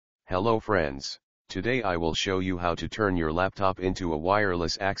Hello friends, today I will show you how to turn your laptop into a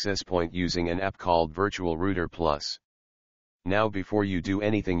wireless access point using an app called Virtual Router Plus. Now before you do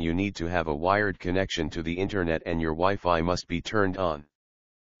anything you need to have a wired connection to the internet and your Wi-Fi must be turned on.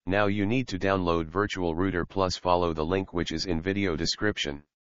 Now you need to download Virtual Router Plus, follow the link which is in video description.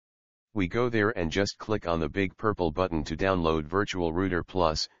 We go there and just click on the big purple button to download Virtual Router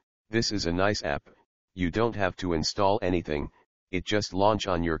Plus. This is a nice app, you don't have to install anything, it just launch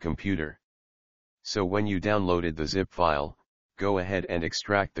on your computer. So when you downloaded the zip file, go ahead and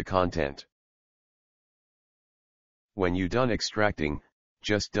extract the content. When you done extracting,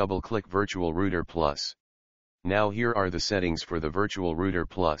 just double click Virtual Router Plus. Now here are the settings for the Virtual Router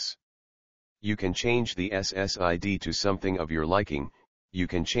Plus. You can change the SSID to something of your liking, you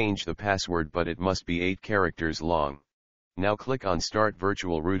can change the password but it must be 8 characters long. Now click on Start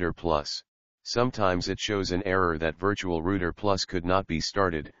Virtual Router Plus. Sometimes it shows an error that Virtual Router Plus could not be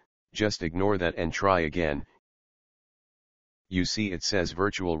started, just ignore that and try again. You see it says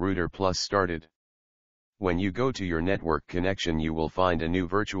Virtual Router Plus started. When you go to your network connection you will find a new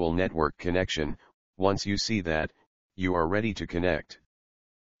virtual network connection. Once you see that, you are ready to connect.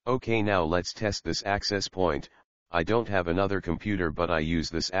 Okay, now let's test this access point. I don't have another computer but I use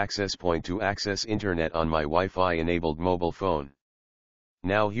this access point to access internet on my Wi-Fi enabled mobile phone.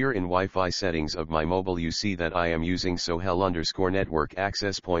 Now here in Wi-Fi settings of my mobile you see that I am using SOHEL_network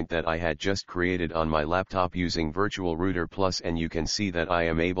access point that I had just created on my laptop using Virtual Router Plus, and you can see that I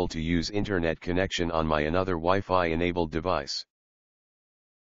am able to use internet connection on my another Wi-Fi enabled device.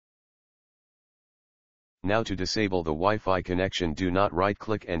 Now to disable the Wi-Fi connection, do not right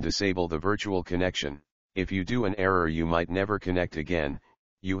click and disable the virtual connection. If you do an error you might never connect again,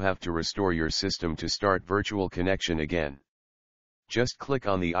 you have to restore your system to start virtual connection again. Just click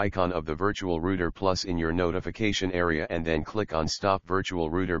on the icon of the Virtual Router Plus in your notification area and then click on Stop Virtual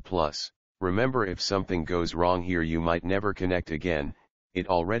Router Plus. Remember, if something goes wrong here you might never connect again, it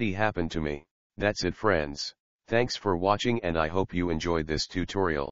already happened to me. That's it friends. Thanks for watching and I hope you enjoyed this tutorial.